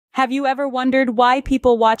Have you ever wondered why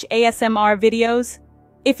people watch ASMR videos?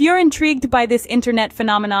 If you're intrigued by this internet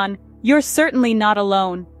phenomenon, you're certainly not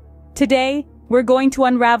alone. Today, we're going to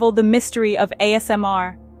unravel the mystery of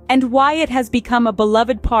ASMR and why it has become a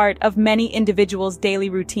beloved part of many individuals' daily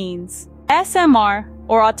routines. ASMR,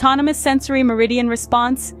 or Autonomous Sensory Meridian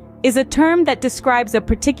Response, is a term that describes a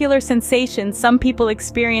particular sensation some people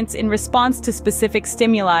experience in response to specific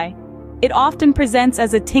stimuli. It often presents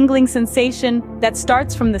as a tingling sensation that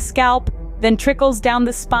starts from the scalp, then trickles down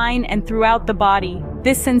the spine and throughout the body.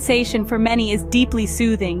 This sensation for many is deeply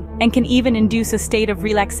soothing and can even induce a state of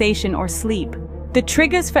relaxation or sleep. The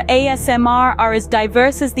triggers for ASMR are as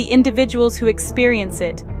diverse as the individuals who experience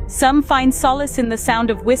it. Some find solace in the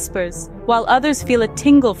sound of whispers, while others feel a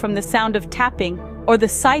tingle from the sound of tapping or the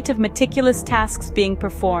sight of meticulous tasks being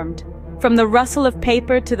performed. From the rustle of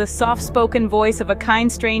paper to the soft-spoken voice of a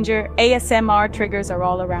kind stranger, ASMR triggers are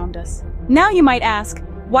all around us. Now you might ask,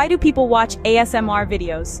 why do people watch ASMR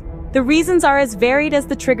videos? The reasons are as varied as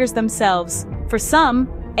the triggers themselves. For some,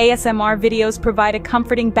 ASMR videos provide a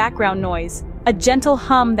comforting background noise, a gentle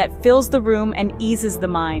hum that fills the room and eases the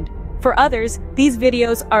mind. For others, these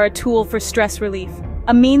videos are a tool for stress relief,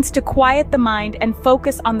 a means to quiet the mind and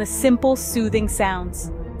focus on the simple, soothing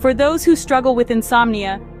sounds. For those who struggle with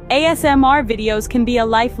insomnia, ASMR videos can be a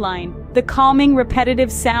lifeline. The calming,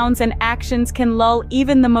 repetitive sounds and actions can lull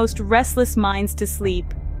even the most restless minds to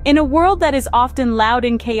sleep. In a world that is often loud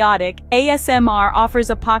and chaotic, ASMR offers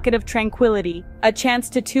a pocket of tranquility, a chance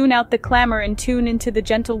to tune out the clamor and tune into the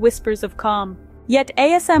gentle whispers of calm. Yet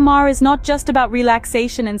ASMR is not just about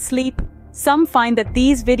relaxation and sleep. Some find that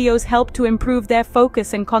these videos help to improve their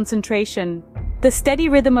focus and concentration. The steady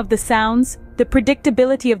rhythm of the sounds, the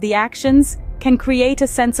predictability of the actions, can create a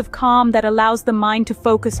sense of calm that allows the mind to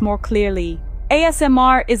focus more clearly.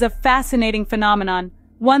 ASMR is a fascinating phenomenon,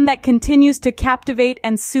 one that continues to captivate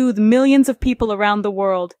and soothe millions of people around the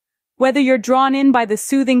world. Whether you're drawn in by the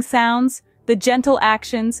soothing sounds, the gentle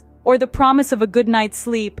actions, or the promise of a good night's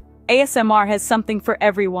sleep, ASMR has something for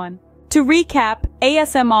everyone. To recap,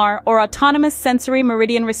 ASMR, or Autonomous Sensory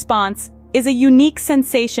Meridian Response, is a unique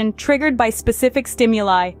sensation triggered by specific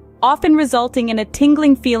stimuli, often resulting in a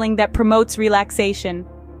tingling feeling that promotes relaxation.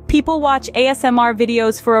 People watch ASMR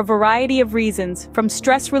videos for a variety of reasons, from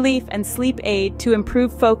stress relief and sleep aid to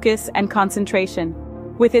improve focus and concentration.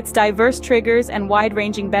 With its diverse triggers and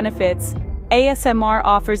wide-ranging benefits, ASMR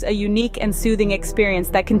offers a unique and soothing experience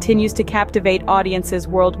that continues to captivate audiences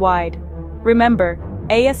worldwide. Remember,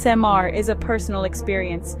 ASMR is a personal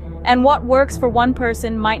experience, and what works for one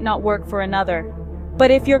person might not work for another.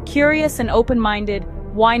 But if you're curious and open-minded,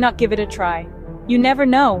 why not give it a try? You never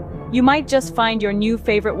know, you might just find your new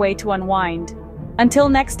favorite way to unwind. Until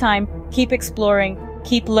next time, keep exploring,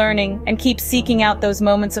 keep learning, and keep seeking out those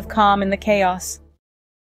moments of calm in the chaos.